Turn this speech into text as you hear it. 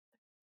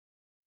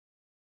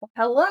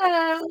Hello.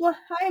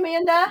 Hi,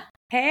 Amanda.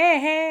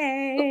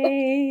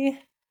 Hey.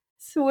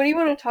 So, what do you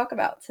want to talk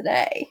about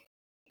today?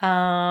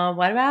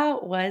 What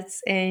about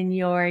what's in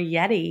your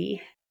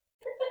Yeti?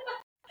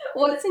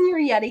 What's in your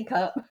Yeti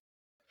cup?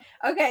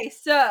 Okay,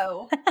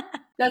 so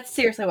that's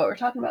seriously what we're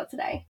talking about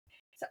today.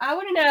 So, I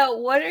want to know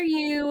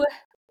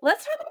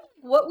let's talk about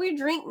what we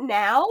drink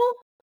now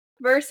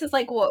versus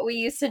like what we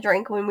used to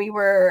drink when we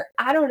were,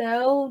 I don't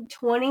know,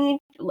 20,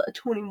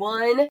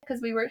 21,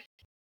 because we were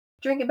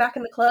drinking back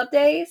in the club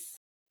days.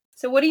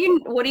 So, what's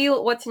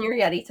in your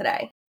Yeti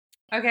today?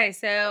 Okay,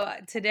 so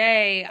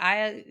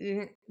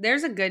today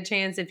there's a good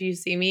chance if you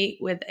see me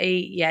with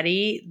a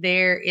Yeti,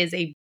 there is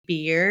a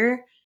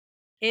beer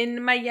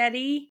in my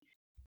Yeti,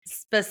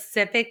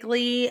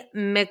 specifically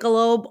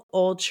Michelob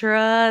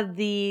Ultra.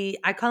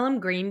 I call them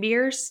green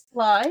beers.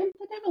 Lime? Did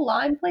they have a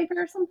lime flavor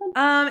or something?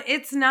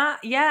 It's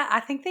not. Yeah,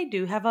 I think they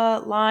do have a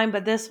lime,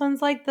 but this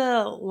one's like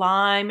the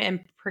lime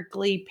and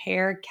prickly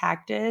pear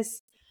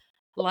cactus.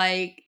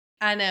 Like,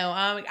 I know,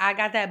 I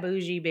got that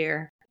bougie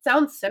beer.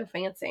 Sounds so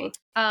fancy.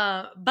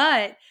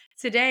 But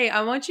today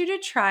I want you to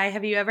try.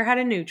 Have you ever had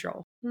a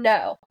neutral?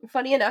 No.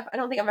 Funny enough, I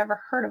don't think I've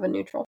ever heard of a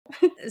neutral.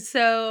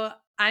 So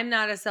I'm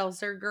not a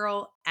seltzer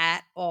girl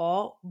at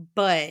all,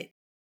 but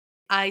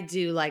I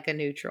do like a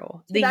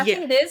neutral. So that's what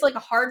it is,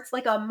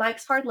 like a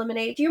Mike's Hard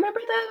Lemonade. Do you remember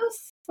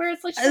those? Where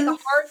it's like just like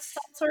a hard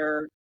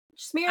seltzer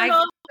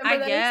Smirnoff. I Remember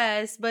those?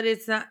 guess, but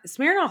it's not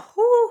Smirnoff.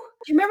 Whoo.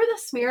 Do you remember the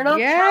Smirnoff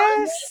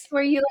challenges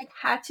where you like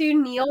had to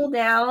kneel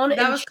down That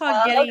and was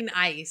called getting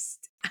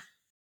iced.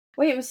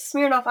 Wait, it was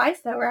Smirnoff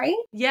Ice though, right?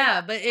 Yeah,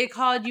 but it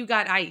called you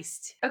got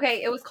iced.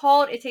 Okay,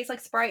 it tastes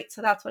like Sprite,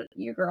 so that's what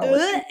your girl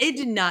was. It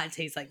did not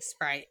taste like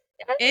Sprite.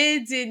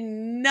 It did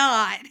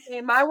not.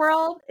 In my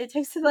world, it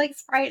tasted like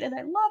Sprite, and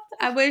I loved it.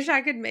 I wish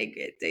I could make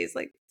it taste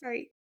like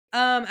Sprite.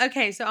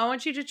 Okay, so I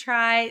want you to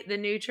try the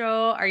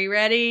neutral. Are you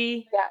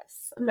ready?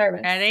 Yes, I'm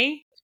nervous.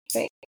 Ready?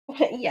 Wait.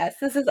 Yes,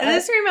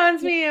 this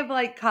reminds me of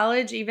like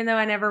college, even though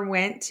I never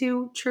went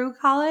to true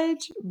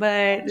college,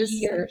 but this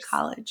is like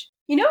college.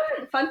 You know,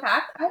 fun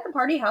fact, I had a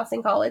party house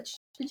in college.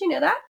 Did you know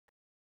that?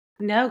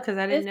 No, because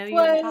I didn't know you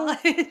were in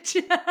college.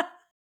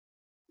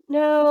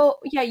 No,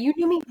 yeah, you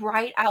knew me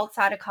right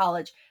outside of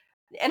college.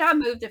 And I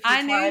moved a few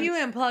times. I knew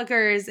you in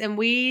Pluckers, and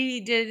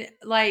we did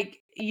like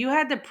you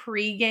had the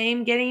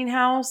pre-game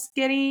house.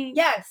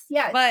 Yes.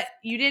 But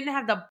you didn't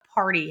have the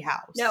party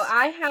house. No,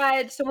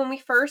 so when we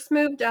first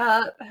moved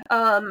up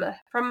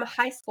from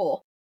high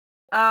school,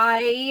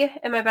 I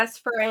and my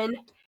best friend,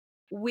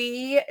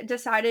 we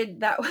decided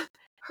that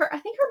I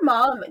think her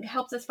mom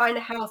helped us find a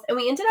house, and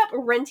we ended up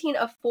renting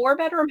a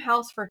 4-bedroom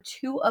house for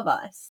 2 of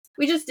us.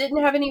 We just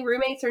didn't have any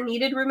roommates or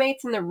needed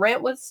roommates, and the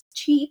rent was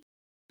cheap.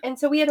 And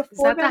so we had a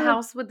 4-bedroom. Is that the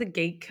house with the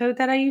gate code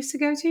that I used to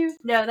go to?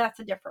 No, that's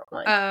a different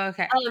one. Oh,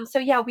 okay. So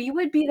yeah, we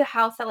would be the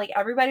house that like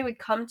everybody would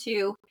come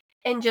to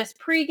and just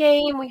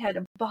pregame. We had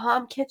a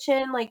bomb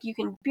kitchen, like you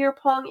can beer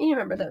pong. You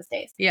remember those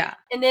days? Yeah.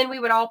 And then we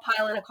would all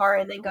pile in a car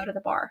and then go to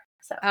the bar.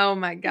 So. Oh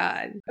my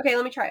God. Okay,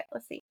 let me try it.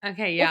 Let's see.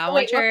 Okay, yeah.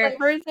 What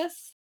flavor is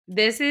this?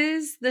 This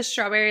is the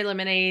strawberry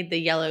lemonade. The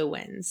yellow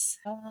wins.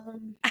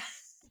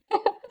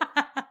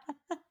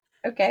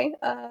 Okay,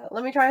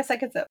 let me try a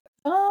second sip.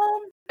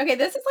 Okay,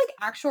 this is like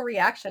actual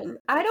reaction.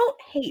 I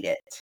don't hate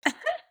it.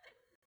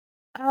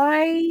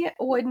 I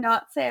would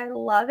not say I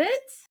love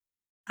it.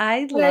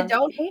 I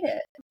don't hate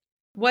it.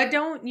 What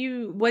don't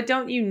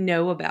you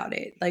know about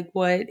it? Like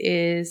what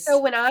is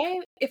So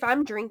if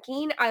I'm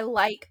drinking, I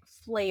like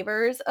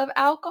flavors of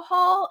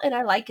alcohol and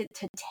I like it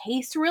to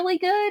taste really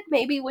good,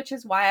 maybe, which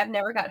is why I've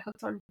never got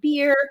hooked on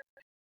beer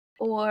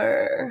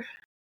or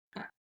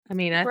I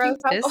mean, I think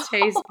this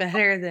tastes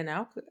better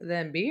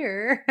than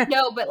beer.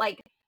 No, but like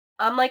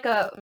I'm like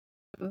a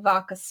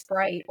vodka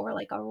Sprite or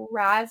like a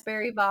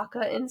raspberry vodka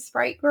and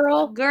Sprite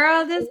girl.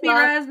 Girl, this be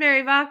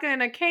raspberry vodka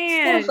in a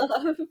can. I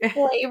love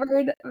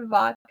flavored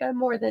vodka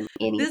more than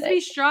anything. This be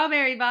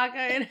strawberry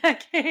vodka in a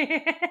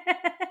can.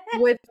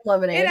 With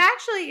lemonade. It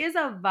actually is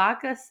a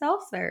vodka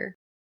seltzer.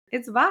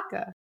 It's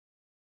vodka.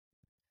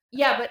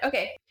 Yeah, but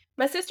okay.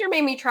 My sister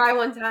made me try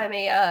one time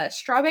a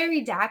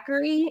strawberry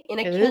daiquiri in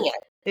a can.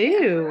 Ew. I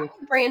don't know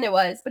what brand it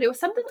was, but it was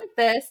something like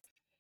this.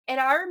 And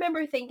I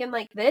remember thinking,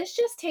 like, this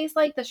just tastes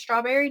like the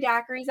strawberry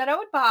daiquiris that I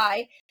would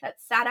buy that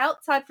sat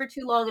outside for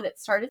too long and it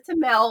started to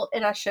melt,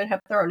 and I should have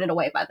thrown it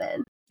away by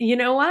then. You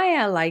know why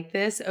I like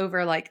this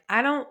over, like,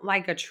 I don't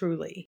like a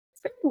Truly.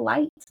 It's very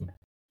light.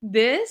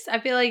 This, I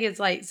feel like it's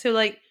light. So,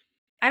 like,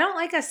 I don't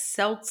like a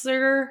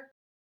seltzer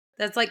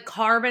that's like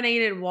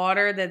carbonated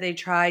water that they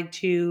tried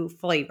to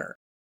flavor.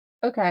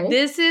 Okay.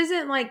 This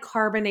isn't like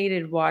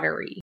carbonated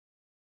watery.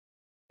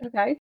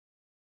 Okay.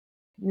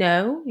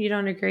 No, you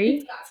don't agree?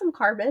 It's got some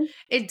carbon.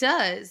 It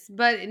does,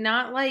 but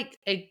not like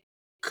a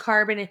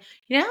carbonate.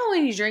 You know how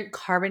when you drink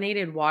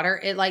carbonated water,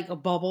 it like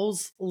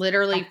bubbles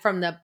literally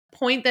from the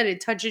point that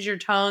it touches your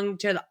tongue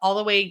to all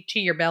the way to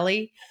your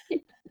belly?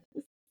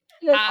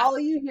 All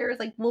you hear is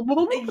like, blah,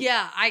 blah, blah.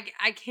 Yeah,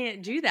 I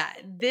can't do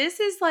that. This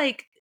is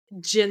like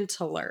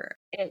gentler.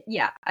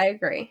 Yeah, I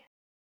agree.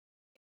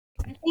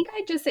 I think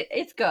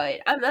it's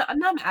good. I'm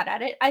not mad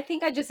at it. I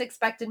think I just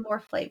expected more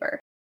flavor.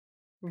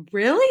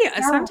 Really?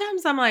 Yeah.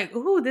 Sometimes I'm like,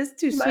 ooh, this is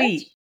too Too much?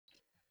 sweet.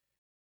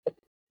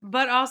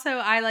 But also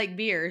I like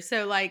beer.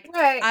 So like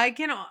Right.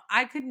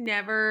 I could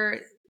never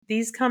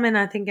these come in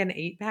I think an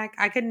 8-pack.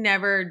 I could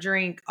never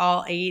drink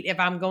all 8 if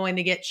I'm going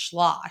to get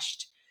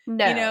sloshed.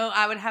 No.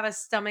 I would have a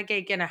stomach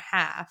ache and a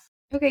half.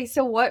 Okay,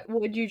 so what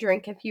would you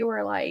drink if you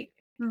were like,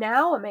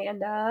 now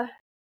Amanda,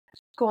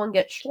 go and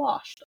get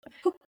sloshed?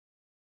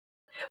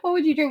 What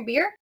would you drink?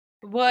 Beer?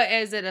 What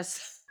is it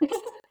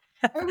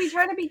Are we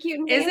trying to be cute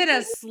and is it a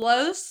fancy?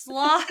 slow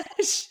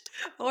slosh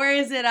or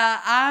is it a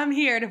I'm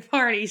here to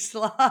party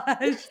slosh?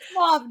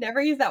 Well, I've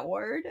never used that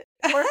word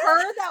or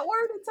heard that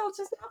word until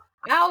just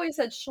now. I always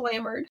said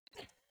schlammered.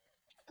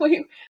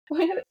 Wait,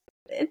 wait,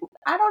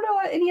 I don't know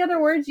any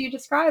other words you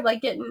describe,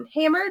 like getting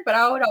hammered, but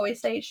I would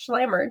always say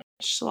schlammered.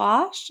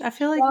 Slosh? I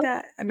feel like Well,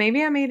 that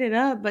maybe I made it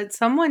up, but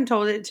someone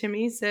told it to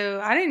me,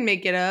 so I didn't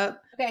make it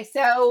up. okay,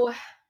 so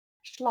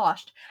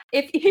sloshed.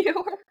 If you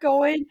were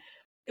going,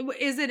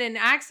 Is it an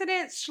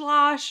accident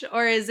slosh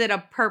or is it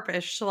a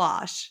purpose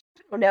slosh?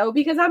 I don't know,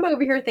 because I'm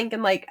over here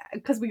thinking like,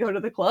 because we go to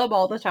the club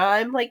all the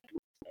time, like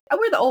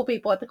we're the old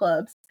people at the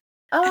clubs.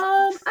 I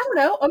don't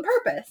know, on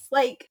purpose,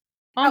 like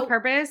On how.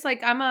 purpose?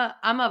 Like I'm a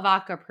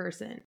vodka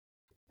person.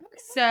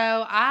 So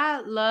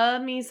I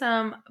love me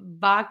some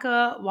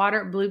vodka,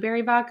 water,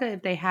 blueberry vodka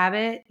if they have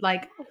it.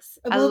 Like Yes,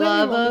 a I blueberry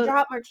love lemon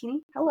drop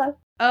martini. Hello.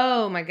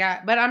 oh my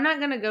God. But I'm not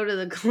going to go to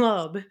the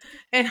club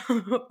and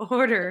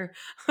order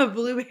a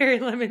blueberry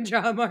lemon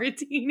drop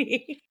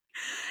martini.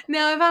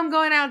 Now, if I'm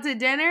going out to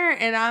dinner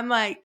and I'm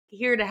like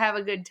here to have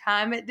a good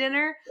time at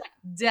dinner,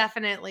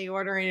 definitely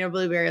ordering a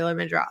blueberry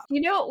lemon drop.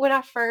 You know, when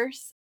I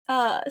first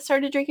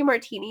started drinking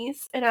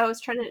martinis, and I was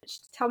trying to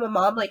tell my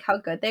mom like how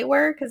good they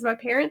were, because my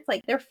parents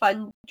like they're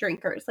fun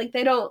drinkers. Like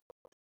they don't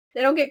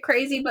get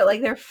crazy, but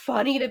like they're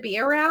funny to be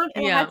around.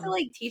 And I had Yeah. to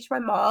like teach my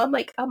mom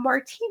like a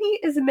martini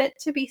is meant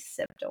to be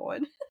sipped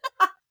on.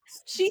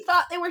 She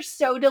thought they were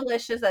so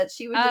delicious that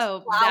she would just Oh,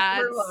 plow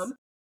through that's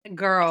them.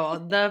 girl.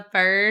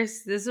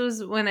 This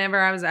was whenever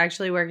I was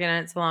actually working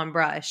at Salon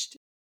Brushed.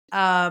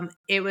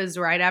 It was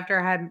right after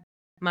I had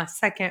my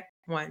second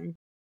one.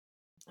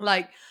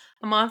 Like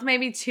a month,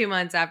 maybe 2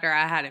 months after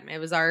I had him. It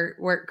was our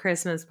work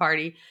Christmas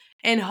party.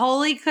 And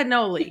holy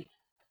cannoli.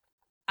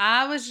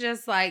 I was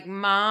just like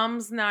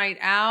mom's night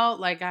out.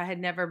 Like I had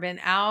never been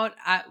out.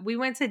 We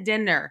went to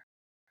dinner,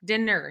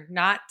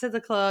 not to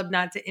the club,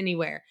 not to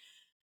anywhere.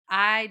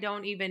 I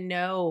don't even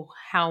know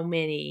how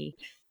many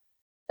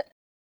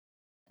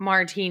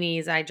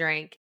martinis I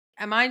drank.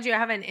 And mind you, I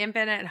have an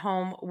infant at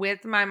home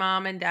with my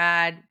mom and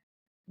dad,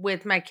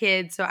 with my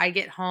kids. So I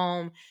get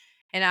home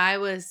and I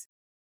was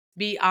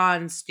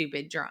beyond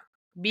stupid drunk.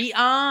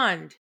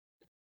 Beyond.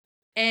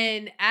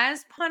 And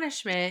as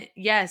punishment,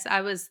 yes,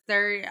 I was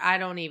 30. I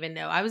don't even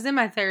know. I was in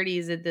my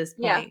 30s at this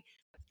Yeah. point.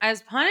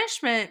 As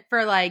punishment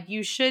for like,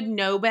 you should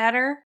know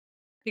better.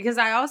 Because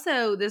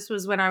this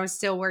was when I was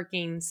still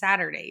working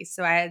Saturdays.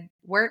 So I had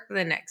work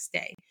the next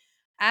day.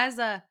 As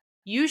a,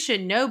 you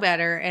should know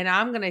better. And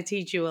I'm going to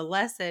teach you a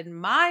lesson.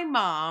 My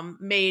mom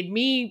made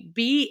me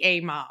be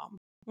a mom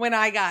when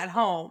I got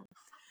home.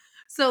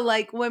 So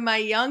like when my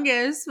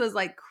youngest was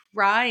like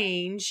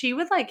crying, she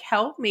would like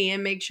help me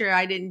and make sure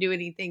I didn't do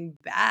anything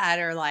bad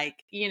or like,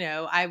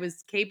 I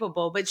was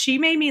capable. But she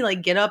made me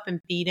like get up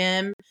and feed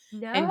him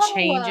and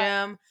change No.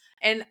 him.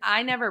 And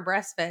I never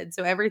breastfed,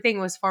 so everything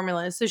was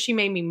formula. So she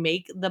made me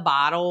make the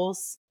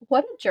bottles.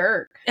 What a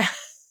jerk.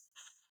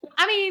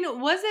 I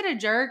mean, was it a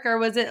jerk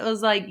or it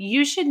was like,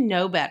 you should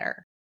know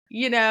better?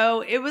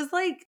 It was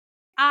like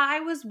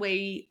I was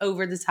way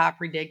over the top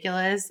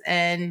ridiculous.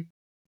 And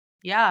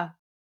yeah,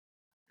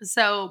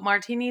 so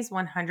martinis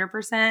 100%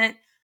 They're meant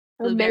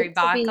blueberry to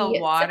vodka be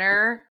sipped.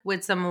 water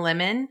with some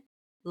lemon.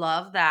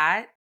 Love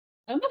that.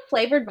 I'm a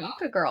flavored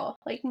vodka girl.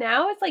 Like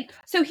now it's like,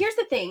 so here's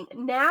the thing.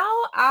 Now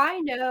I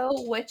know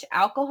which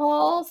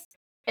alcohols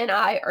and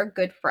I are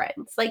good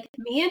friends. Like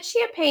me and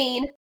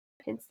Champagne,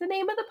 hence the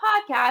name of the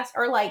podcast,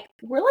 are like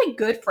we're like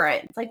good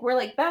friends. Like we're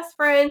like best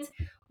friends.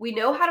 We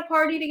know how to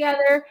party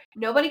together.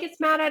 Nobody gets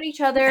mad at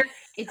each other.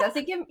 It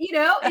doesn't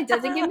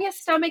give me a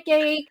stomach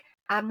ache.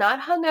 I'm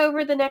not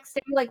hungover the next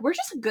day. Like we're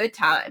just a good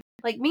time.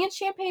 Like me and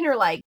Champagne are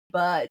like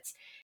buds.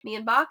 Me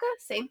and Baca,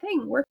 same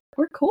thing. We're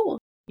cool.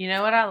 You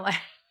know what I like?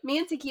 Me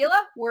and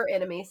Tequila, we're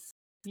enemies.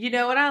 You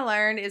know what I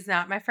learned is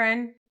not my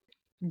friend?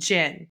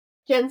 Jen.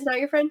 Jen's not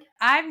your friend?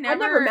 I've I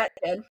never never met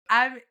Jen.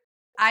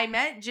 I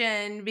met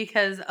Jen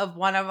because of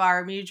one of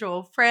our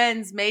mutual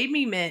friends made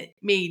me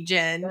meet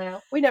Jen.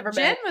 No, we never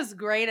Jen met. was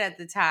great at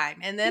the time.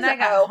 And then She's I a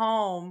got hoe.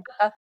 home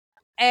Uh,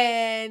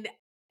 and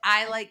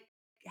I like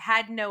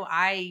had no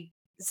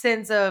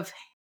sense of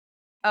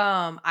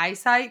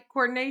eyesight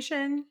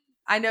coordination.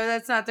 I know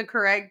that's not the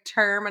correct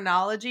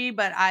terminology,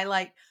 but I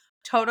like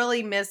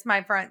totally missed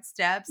my front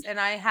steps and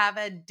I have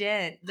a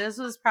dent. This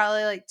was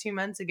probably like 2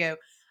 months ago.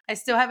 I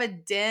still have a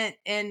dent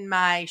in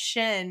my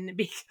shin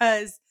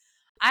because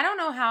I don't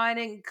know how I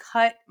didn't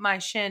cut my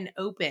shin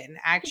open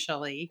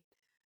actually.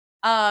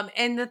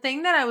 And the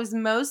thing that I was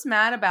most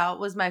mad about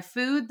was my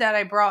food that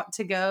I brought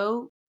to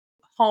go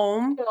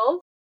home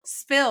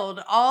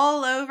spilled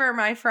all over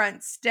my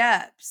front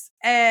steps.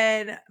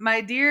 And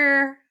my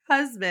dear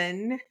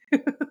husband,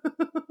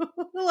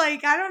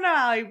 like, I don't know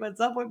how he puts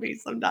up with me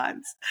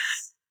sometimes.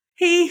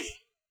 He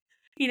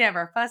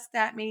never fussed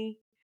at me.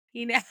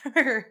 He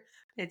never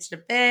pitched a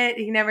fit.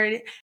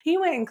 He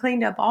went and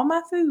cleaned up all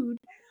my food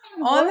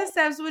on the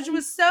steps, which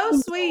was so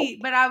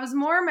sweet. But I was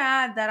more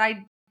mad that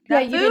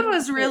that food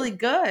was really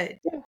good.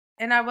 Yeah.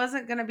 And I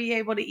wasn't going to be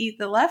able to eat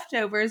the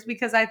leftovers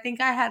because I think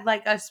I had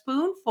like a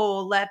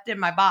spoonful left in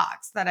my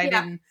box that I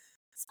didn't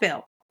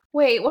spill.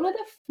 Wait, one of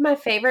my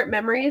favorite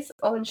memories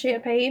on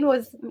Champagne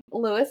was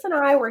Lewis and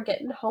I were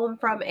getting home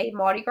from a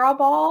Mardi Gras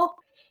ball,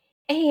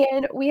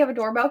 and we have a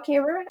doorbell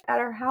camera at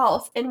our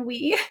house, and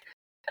we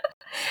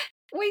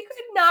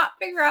could not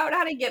figure out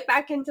how to get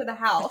back into the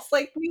house.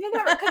 Like, we didn't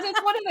have, because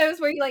it's one of those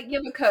where you like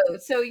give a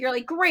code. So you're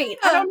like, great,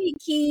 I don't need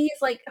keys.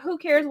 Like, who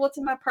cares what's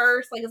in my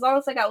purse? Like, as long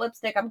as I got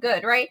lipstick, I'm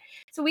good, right?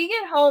 So we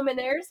get home, and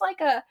there's like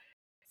a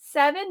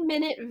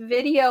 7-minute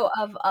video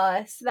of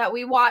us that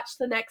we watched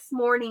the next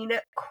morning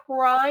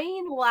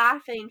crying,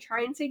 laughing,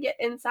 trying to get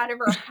inside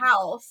of our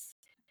house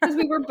because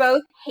we were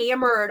both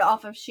hammered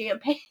off of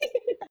champagne.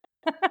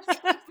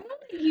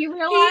 You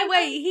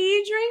realize?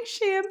 He drinks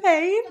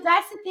champagne?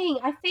 That's the thing.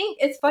 I think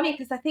it's funny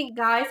because I think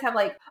guys have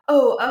like,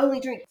 oh, I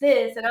only drink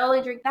this and I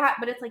only drink that.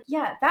 But it's like,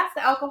 yeah, that's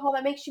the alcohol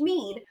that makes you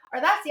mean.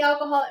 Or that's the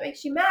alcohol that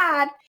makes you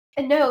mad.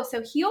 And no,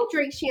 so he'll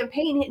drink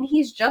champagne and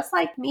he's just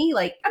like me.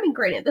 Like, I mean,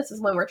 granted, this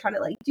is when we're trying to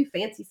like do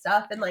fancy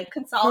stuff and like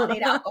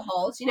consolidate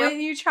alcohols, you know?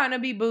 When you're trying to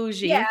be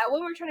bougie. Yeah,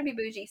 when we're trying to be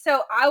bougie.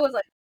 So I was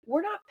like,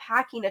 we're not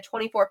packing a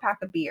 24-pack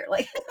of beer.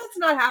 Like, that's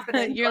not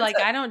happening. You're like,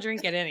 I don't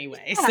drink it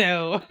anyway. Yeah.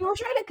 So we're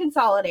trying to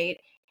consolidate.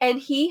 And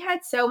he had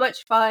so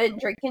much fun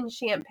drinking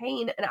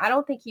champagne. And I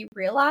don't think he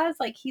realized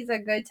like he's a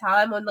good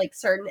time on like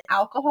certain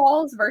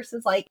alcohols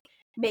versus like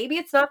maybe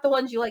it's not the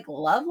ones you like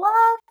love,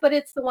 but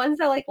it's the ones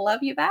that like love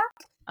you back.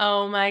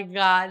 Oh my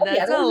God.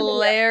 That's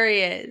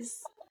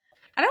hilarious.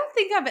 I don't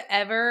think I've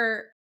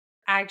ever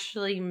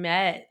actually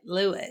met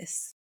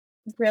Lewis.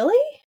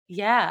 Really?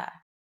 Yeah.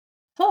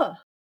 Huh.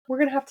 We're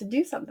going to have to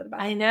do something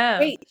about it. I know.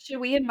 Wait, should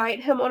we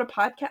invite him on a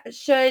podcast?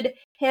 Should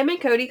him and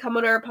Cody come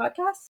on our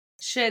podcast?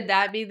 Should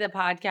that be the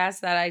podcast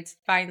that I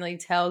finally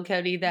tell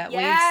Cody that we've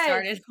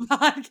started a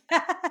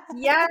podcast?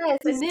 Yes.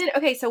 And then,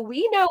 okay, so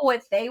we know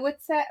what they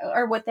would say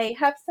or what they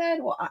have said.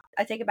 Well,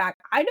 I take it back.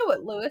 I know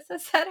what Lewis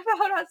has said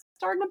about us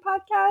starting a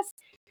podcast.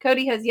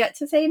 Cody has yet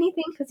to say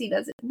anything because he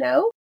doesn't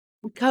know.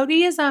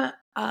 Cody is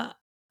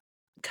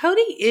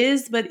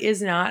but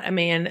is not a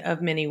man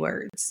of many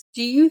words.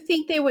 Do you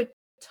think they would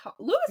talk?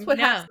 Lewis would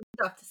have some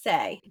stuff to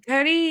say.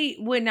 Cody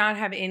would not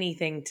have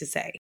anything to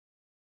say.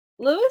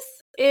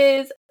 Lewis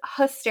is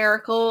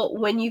hysterical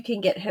when you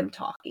can get him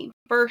talking,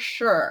 for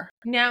sure.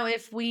 Now,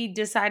 if we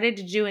decided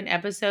to do an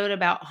episode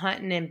about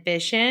hunting and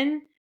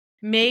fishing,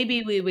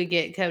 maybe we would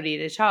get Cody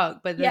to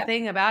talk. But the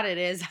thing about it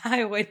is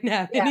I wouldn't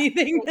have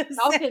anything to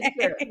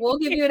say. We'll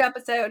give you an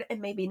episode and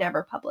maybe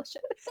never publish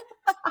it.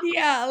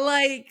 Yeah,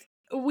 like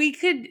we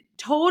could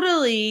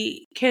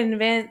totally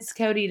convince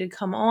Cody to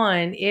come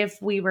on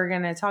if we were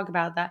going to talk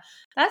about that.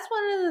 That's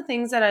one of the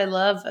things that I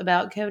love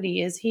about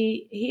Cody is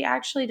he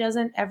actually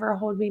doesn't ever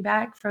hold me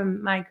back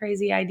from my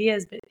crazy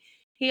ideas, but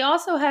he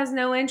also has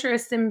no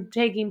interest in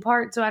taking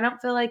part. So I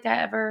don't feel like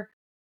I ever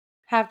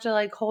have to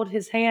like hold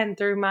his hand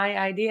through my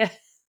ideas.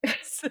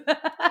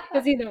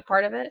 Is he not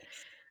part of it?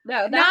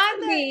 No, that's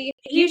not me.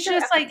 He's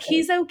just like,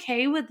 he's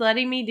okay with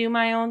letting me do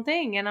my own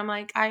thing. And I'm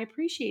like, I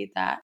appreciate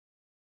that.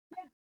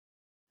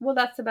 Well,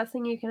 that's the best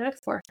thing you can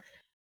ask for.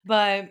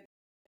 But,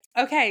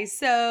 okay,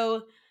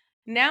 so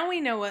now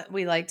we know what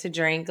we like to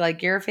drink.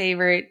 Like, your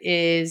favorite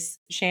is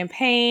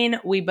champagne.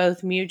 We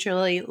both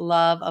mutually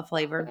love a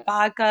flavored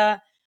vodka.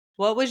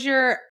 What was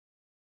your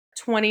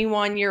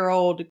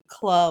 21-year-old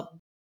club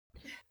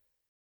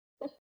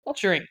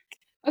drink?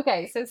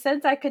 Okay, so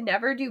since I could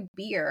never do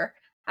beer,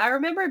 I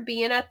remember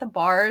being at the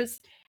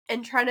bars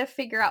and trying to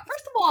figure out,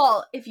 first of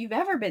all, if you've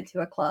ever been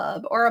to a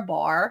club or a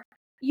bar,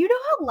 you know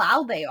how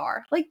loud they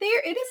are. Like,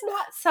 it is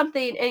not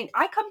something, and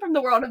I come from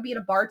the world of being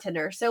a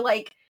bartender, so,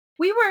 like,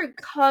 we were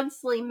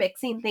constantly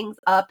mixing things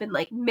up and,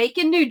 like,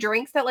 making new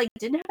drinks that, like,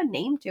 didn't have a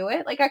name to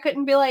it. Like, I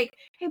couldn't be like,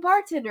 hey,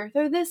 bartender,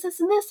 throw this, this,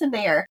 and this in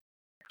there.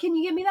 Can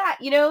you give me that?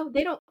 You know,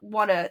 they don't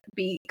want to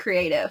be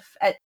creative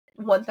at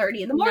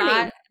 1:30 in the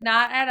morning.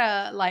 Not at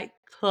a, like,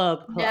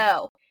 club.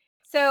 No.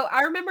 So,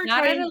 I remember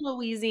not at a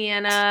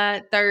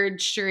Louisiana 3rd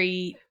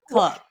Street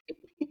club.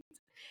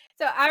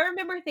 So I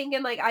remember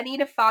thinking, like, I need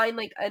to find,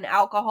 like, an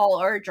alcohol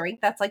or a drink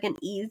that's, like, an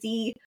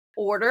easy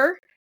order.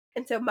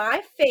 And so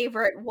my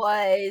favorite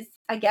was,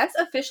 I guess,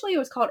 officially it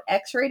was called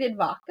X-rated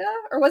vodka.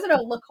 Or was it a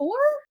liqueur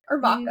or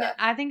vodka?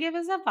 I think it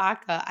was a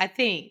vodka. I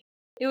think.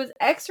 It was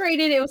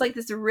X-rated. It was, like,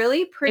 this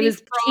really pretty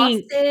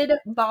frosted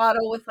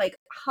bottle with, like,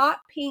 hot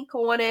pink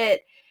on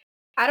it.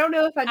 I don't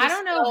know if I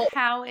don't know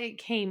how it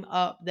came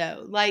up,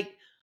 though. Like,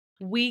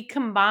 we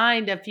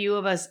combined a few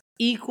of us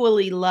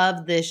equally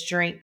love this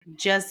drink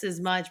just as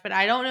much, but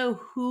I don't know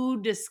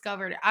who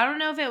discovered it. I don't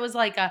know if it was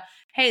like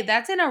hey,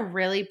 that's in a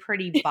really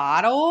pretty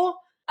bottle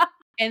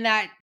and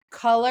that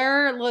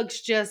color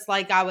looks just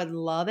like I would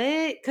love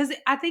it. Cause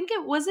I think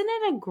wasn't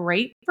it a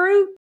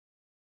grapefruit?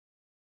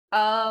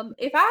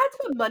 If I had to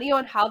put money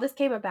on how this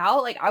came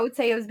about, like, I would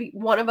say it was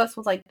one of us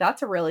was like,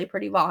 "That's a really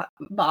pretty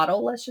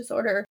bottle. Let's just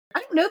order."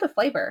 I don't know the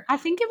flavor. I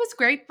think it was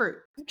grapefruit.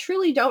 I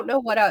truly don't know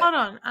what Hold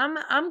on.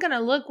 I'm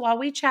gonna look while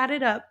we chat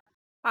it up.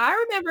 I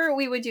remember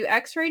we would do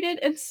X-rated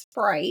and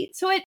Sprite,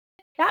 so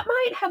that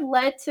might have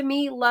led to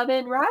me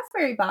loving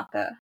raspberry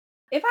vodka.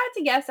 If I had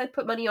to guess, I'd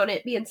put money on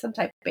it being some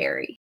type of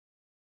berry.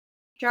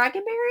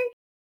 Dragonberry?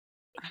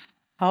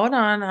 Hold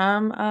on.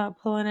 I'm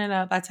pulling it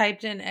up. I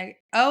typed in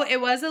oh, it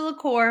was a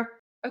liqueur.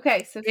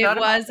 Okay, so it's It not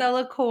was a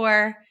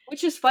liqueur.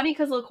 which is funny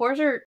because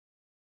liqueurs are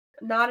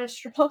not as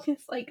strong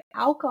as, like,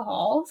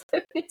 alcohol, so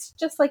it's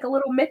just like a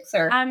little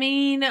mixer. I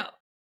mean,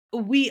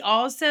 we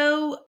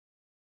also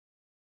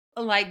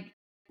like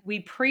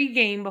we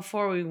pregame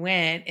before we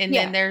went, and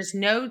then Yeah. there's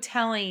no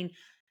telling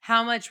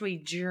how much we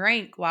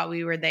drank while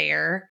we were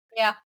there.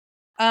 Yeah.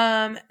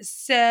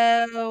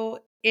 So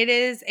it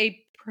is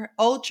a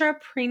ultra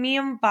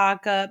premium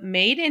vodka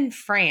made in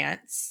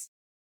France,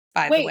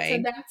 by the Wait, so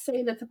way. that's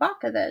saying it's a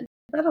vodka then,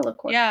 not a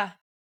liqueur. Yeah.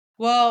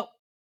 Well,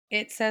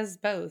 it says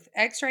both.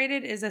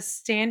 X-Rated is a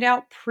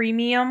standout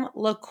premium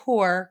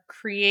liqueur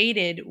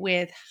created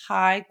with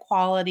high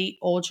quality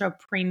ultra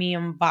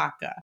premium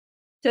vodka.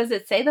 Does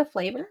it say the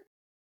flavor?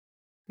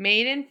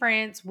 Made in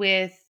France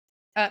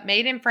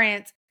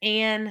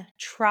and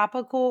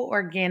tropical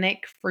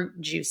organic fruit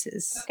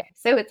juices. Okay,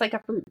 so it's like a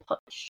fruit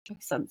punch of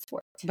some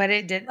sort. But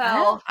it didn't.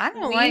 Well, I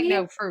don't like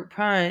no fruit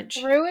punch.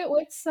 Threw it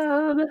with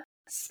some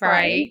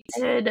Sprite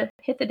and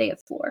hit the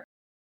dance floor.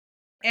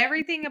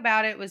 Everything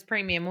about it was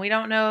premium. We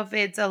don't know if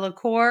it's a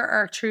liqueur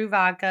or true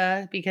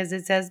vodka because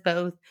it says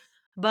both,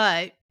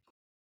 but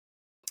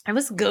it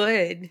was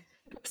good.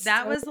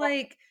 That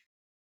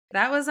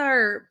was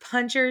our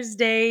punchers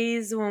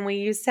days when we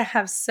used to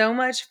have so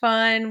much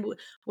fun.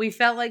 We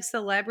felt like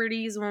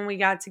celebrities when we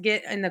got to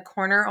get in the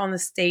corner on the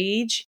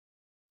stage.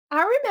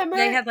 I remember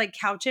they had like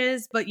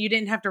couches, but you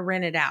didn't have to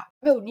rent it out.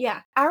 Oh,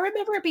 yeah. I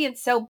remember it being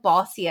so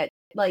bossy at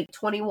like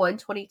 21,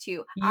 22.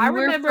 You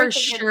were for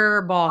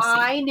sure bossy.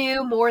 I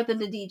knew more than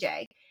the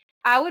DJ.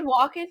 I would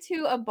walk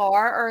into a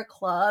bar or a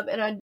club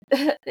and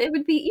it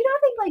would be,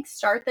 they like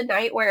start the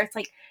night where it's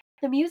like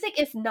the music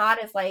is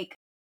not as like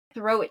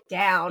throw it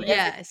down.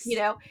 Yes.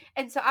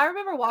 And so I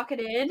remember walking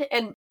in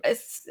and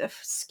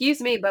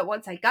excuse me, but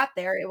once I got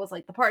there, it was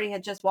like the party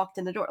had just walked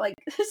in the door. Like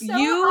so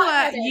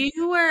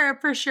you were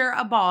for sure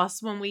a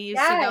boss when we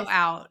used to go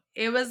out.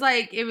 It was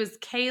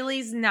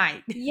Kaylee's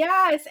night.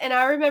 Yes. And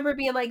I remember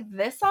being like,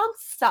 this song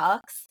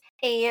sucks.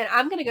 And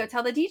I'm going to go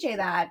tell the DJ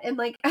that. And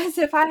like, as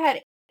if I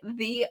had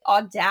the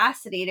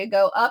audacity to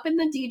go up in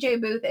the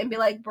DJ booth and be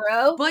like,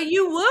 bro. But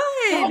you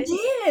would. I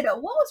did.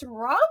 What was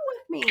wrong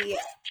with me?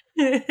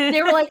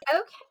 They were like,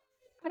 okay.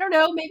 I don't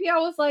know. Maybe I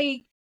was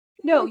like,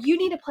 no, you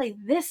need to play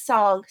this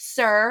song,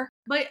 sir.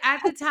 But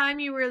at the time,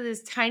 you were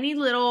this tiny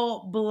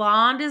little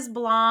blonde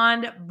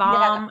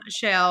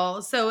bombshell. Yeah.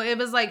 So it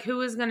was like, who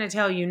was going to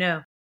tell you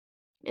no?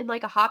 In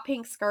like a hot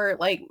pink skirt,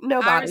 like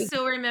nobody. I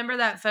still remember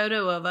that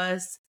photo of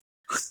us.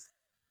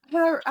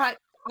 I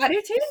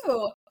do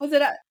too. Was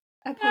it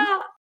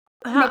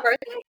my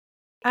birthday?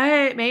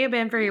 It may have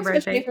been for your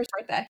birthday. First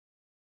birthday.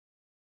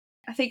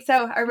 I think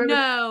so. I remember.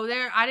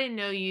 No, I didn't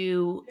know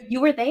you.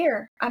 You were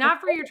there.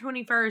 Not for your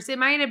 21st. It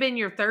might have been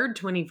your third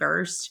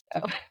 21st.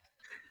 Oh.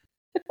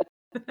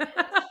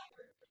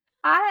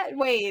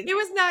 Wait. It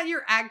was not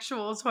your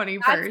actual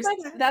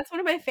 21st. That's one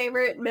of my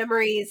favorite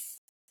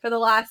memories for the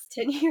last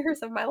 10 years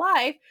of my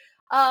life.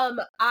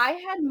 I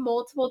had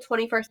multiple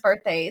 21st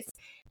birthdays.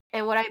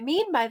 And what I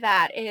mean by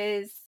that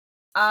is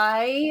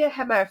I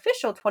had my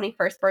official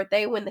 21st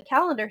birthday when the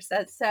calendar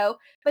says so.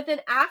 But then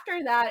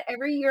after that,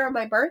 every year on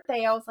my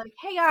birthday, I was like,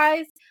 hey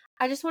guys,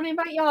 I just want to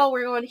invite y'all.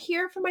 We're going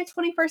here for my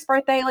 21st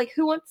birthday. Like,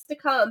 who wants to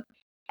come?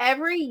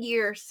 Every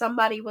year,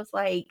 somebody was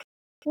like,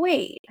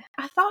 wait,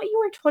 I thought you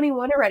were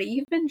 21 already.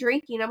 You've been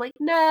drinking. I'm like,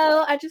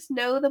 no, I just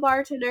know the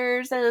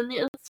bartenders and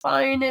it's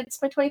fine.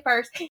 It's my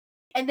 21st.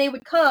 And they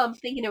would come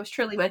thinking it was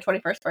truly my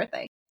 21st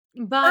birthday.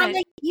 But for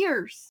like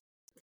years.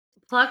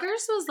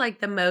 Pluckers was like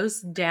the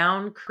most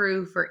down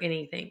crew for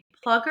anything.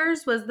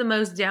 Pluckers was the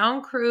most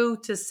down crew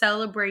to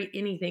celebrate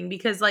anything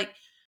because like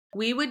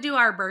we would do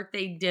our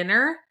birthday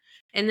dinner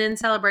and then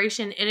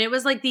celebration and it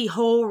was like the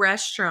whole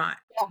restaurant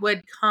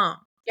would come.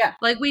 Yeah.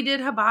 Like we did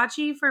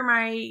hibachi for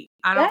I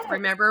don't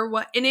remember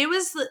what. And it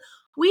was,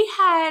 we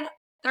had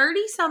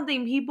 30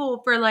 something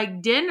people for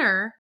like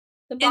dinner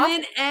and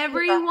then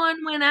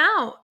everyone went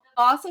out. The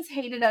bosses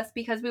hated us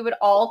because we would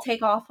all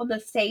take off on the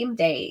same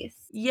days.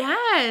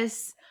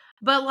 Yes.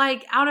 But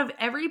like out of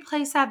every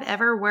place I've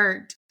ever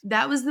worked,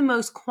 that was the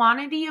most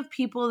quantity of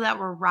people that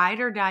were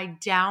ride or die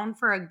down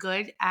for a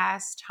good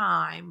ass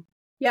time.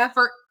 Yeah.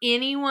 For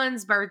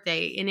anyone's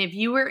birthday. And if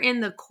you were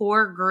in the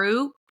core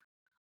group,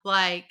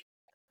 like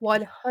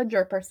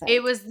 100%.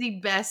 It was the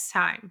best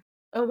time.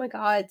 Oh my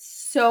god,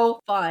 so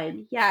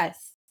fun.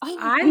 Yes. Oh,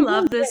 I we really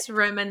love did. this We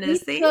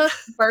reminiscing. took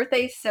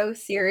birthdays so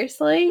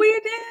seriously. We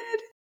did.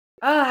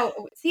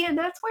 Oh, see, and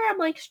that's where I'm,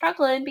 like,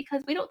 struggling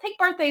because we don't take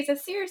birthdays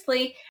as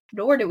seriously,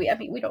 nor do we. I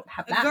mean, we don't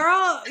have that.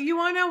 Girl, you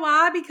wanna know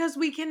why? Because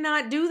we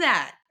cannot do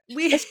that.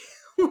 We It's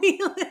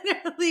we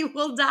literally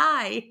will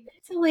die.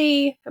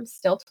 mentally, I'm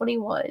still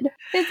 21.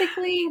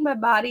 Physically, my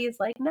body is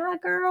like, "Nah,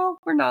 girl,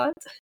 we're not."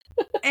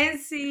 And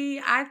see,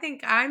 I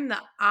think I'm the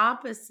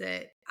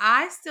opposite.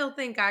 I still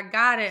think I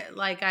got it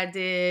like I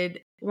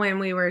did when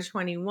we were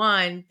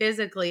 21.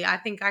 Physically, I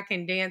think I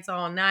can dance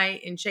all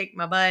night and shake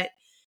my butt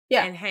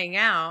Yeah. and hang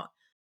out.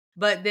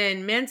 But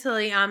then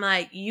mentally, I'm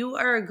like, you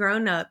are a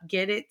grown up.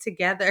 Get it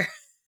together.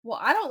 Well,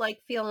 I don't like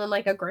feeling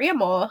like a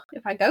grandma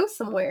if I go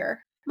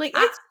somewhere. Like,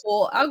 I, it's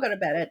cool. I'll go to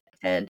bed at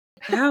 10.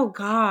 oh, Y'all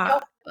God.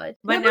 have fun.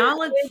 But Remember now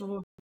when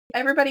let's.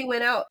 everybody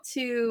went out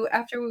to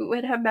after we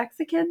went have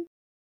Mexican?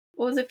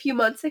 What was it, a few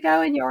months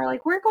ago? And you were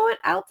like, "We're going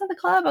out to the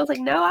club." I was like,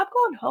 "No, I'm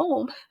going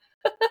home.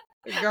 I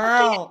can't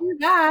Girl, do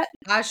that."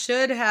 I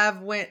should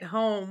have went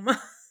home.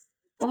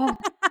 Oh,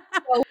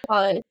 so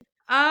fun.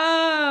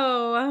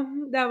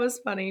 Oh, that was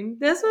funny.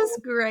 This was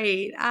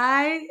great.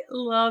 I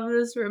love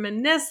this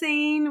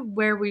reminiscing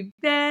where we've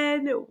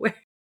been, where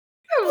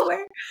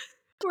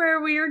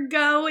where we're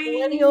going.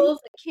 Millennials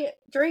that can't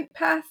drink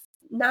past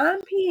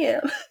 9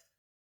 PM.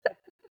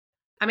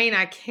 I mean,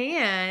 I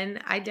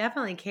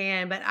definitely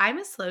can, but I'm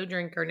a slow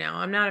drinker now.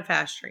 I'm not a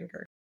fast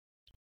drinker.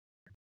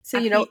 So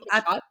you don't get I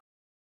shot?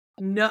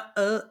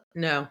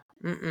 no,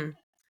 mm-mm.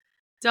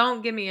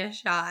 Don't give me a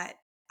shot.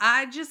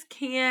 I just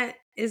can't.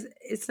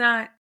 It's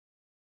not.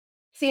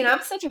 See, and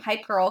I'm such a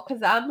hype girl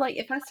because I'm like,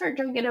 if I start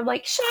drinking, I'm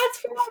like, "Shots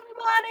for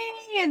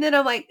everybody," and then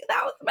I'm like,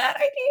 "That was a bad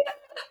idea."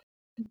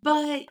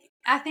 But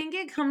I think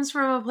it comes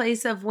from a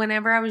place of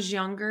whenever I was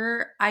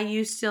younger, I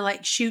used to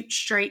like shoot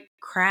straight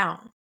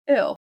crown.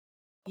 Ew.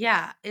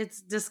 Yeah,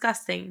 it's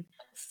disgusting.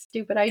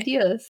 Stupid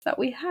ideas that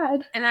we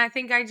had. And I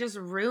think I just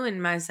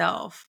ruined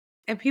myself.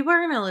 And people are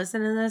going to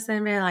listen to this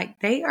and be like,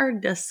 they are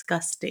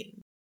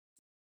disgusting.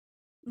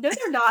 No,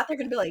 they're not. They're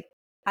gonna be like,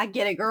 "I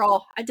get it,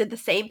 girl. I did the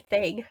same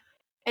thing,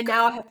 and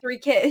now I have 3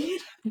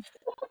 kids."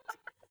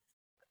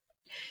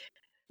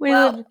 We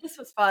Well, lived this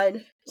was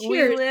fun. we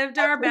Cheers. lived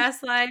our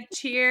best life.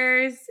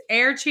 Cheers.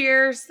 Air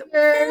cheers.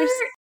 Cheers.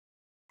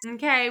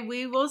 Okay,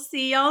 we will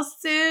see y'all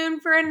soon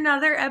for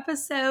another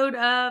episode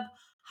of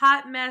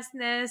Hot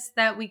Messness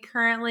that we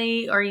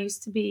currently or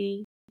used to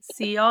be.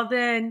 See y'all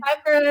then. Bye,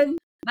 friend.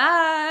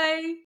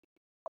 Bye.